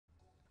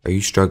Are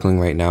you struggling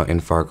right now in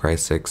Far Cry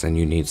 6 and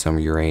you need some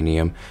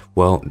uranium?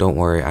 Well, don't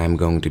worry, I am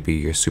going to be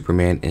your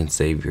Superman and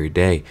save your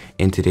day.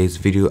 In today's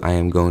video, I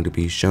am going to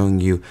be showing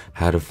you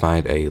how to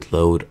find a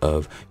load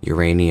of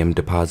uranium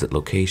deposit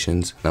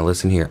locations. Now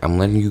listen here, I'm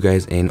letting you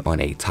guys in on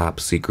a top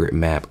secret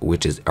map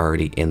which is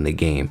already in the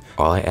game.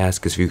 All I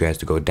ask is for you guys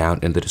to go down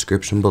in the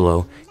description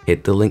below,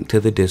 hit the link to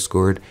the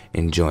Discord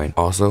and join.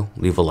 Also,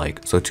 leave a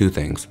like. So two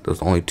things.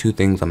 There's only two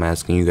things I'm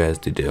asking you guys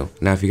to do.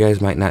 Now if you guys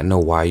might not know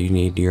why you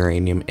need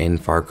uranium in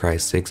Far Cry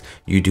 6,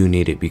 you do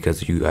need it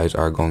because you guys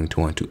are going to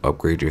want to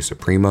upgrade your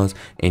Supremos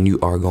and you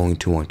are going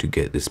to want to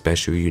get the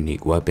special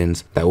unique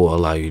weapons that will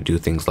allow you to do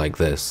things like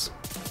this.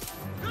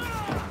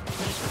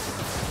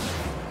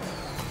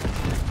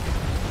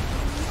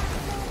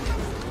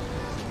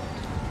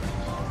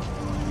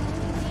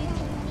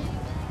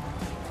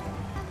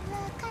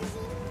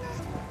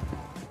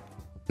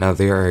 Now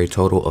there are a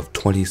total of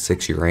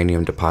 26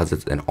 uranium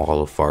deposits in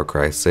all of Far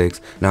Cry 6.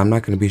 Now I'm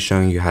not going to be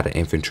showing you how to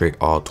infiltrate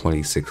all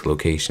 26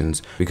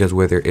 locations because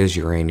where there is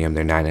uranium,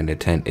 there 9 out of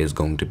 10 is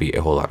going to be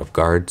a whole lot of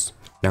guards.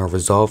 Now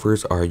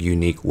resolvers are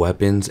unique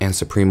weapons and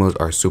Supremos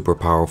are super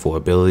powerful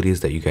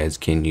abilities that you guys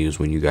can use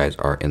when you guys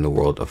are in the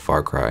world of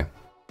Far Cry.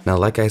 Now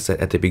like I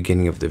said at the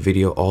beginning of the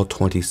video, all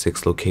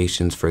 26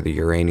 locations for the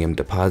uranium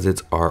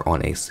deposits are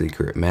on a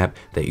secret map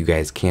that you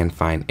guys can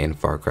find in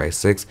Far Cry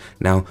 6.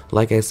 Now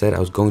like I said, I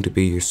was going to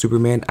be your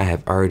Superman. I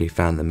have already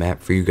found the map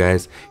for you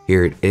guys.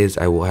 Here it is.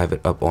 I will have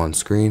it up on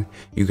screen.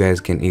 You guys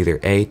can either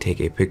A,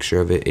 take a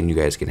picture of it and you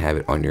guys can have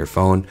it on your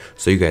phone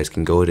so you guys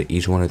can go to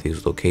each one of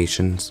these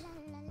locations.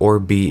 Or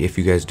B, if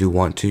you guys do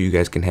want to, you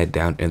guys can head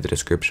down in the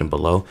description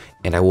below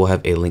and I will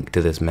have a link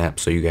to this map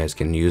so you guys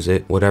can use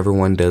it. Whatever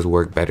one does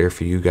work better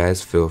for you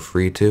guys, feel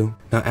free to.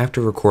 Now after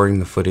recording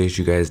the footage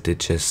you guys did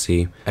just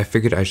see, I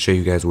figured I'd show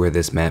you guys where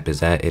this map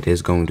is at. It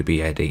is going to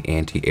be at a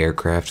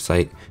anti-aircraft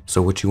site.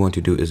 So what you want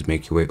to do is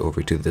make your way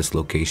over to this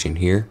location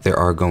here. There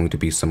are going to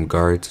be some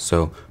guards,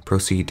 so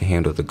proceed to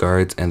handle the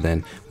guards, and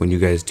then when you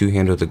guys do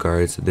handle the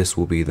guards, this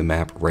will be the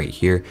map right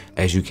here.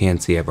 As you can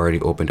see, I've already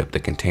opened up the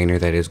container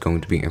that is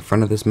going to be in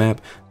front of this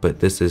map,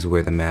 but this is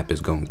where the map is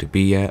going to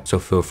be at, so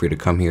feel free to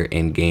come here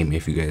in game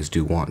if you guys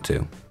do want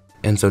to.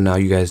 And so now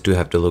you guys do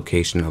have the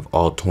location of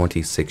all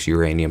 26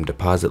 uranium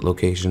deposit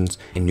locations,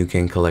 and you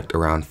can collect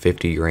around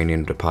 50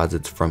 uranium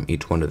deposits from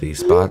each one of these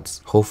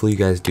spots. Hopefully you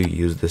guys do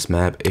use this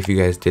map. If you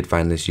guys did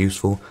find this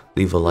useful,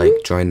 leave a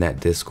like, join that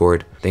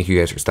Discord. Thank you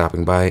guys for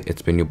stopping by.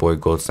 It's been your boy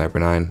Gold Sniper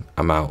 9.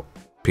 I'm out.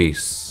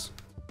 Peace.